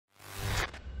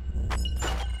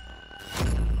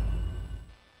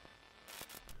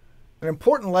An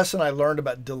important lesson I learned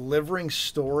about delivering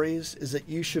stories is that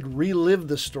you should relive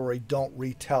the story, don't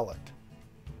retell it.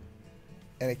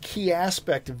 And a key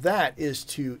aspect of that is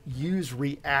to use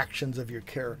reactions of your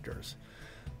characters.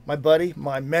 My buddy,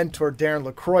 my mentor, Darren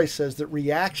LaCroix, says that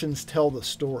reactions tell the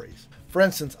stories. For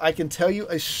instance, I can tell you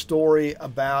a story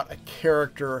about a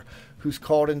character who's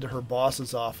called into her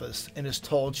boss's office and is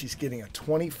told she's getting a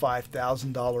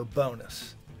 $25,000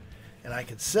 bonus. And I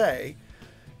could say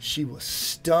she was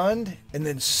stunned and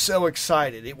then so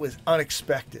excited. It was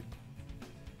unexpected.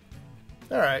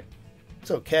 All right,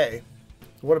 it's okay.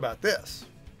 What about this?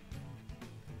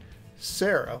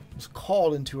 Sarah was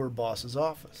called into her boss's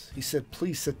office. He said,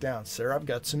 "Please sit down, Sarah. I've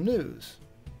got some news."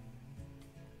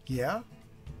 "Yeah?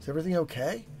 Is everything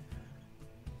okay?"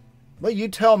 "Well, you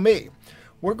tell me.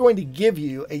 We're going to give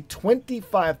you a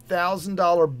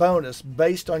 $25,000 bonus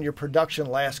based on your production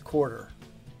last quarter."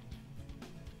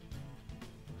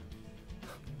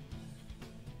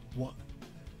 What?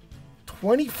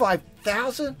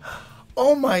 25,000?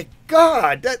 Oh my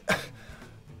God!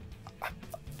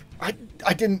 I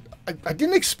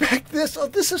didn't expect this. Oh,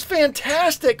 this is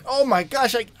fantastic. Oh my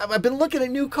gosh, I've been looking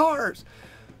at new cars.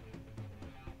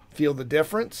 Feel the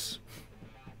difference?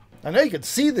 I know you could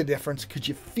see the difference. Could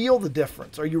you feel the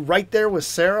difference? Are you right there with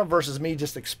Sarah versus me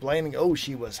just explaining, oh,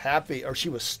 she was happy or she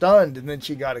was stunned and then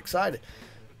she got excited?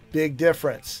 Big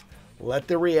difference. Let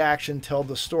the reaction tell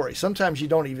the story. Sometimes you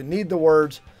don't even need the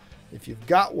words. If you've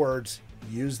got words,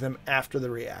 use them after the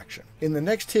reaction. In the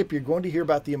next tip, you're going to hear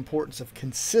about the importance of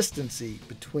consistency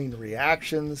between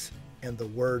reactions and the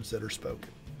words that are spoken.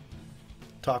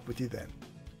 Talk with you then.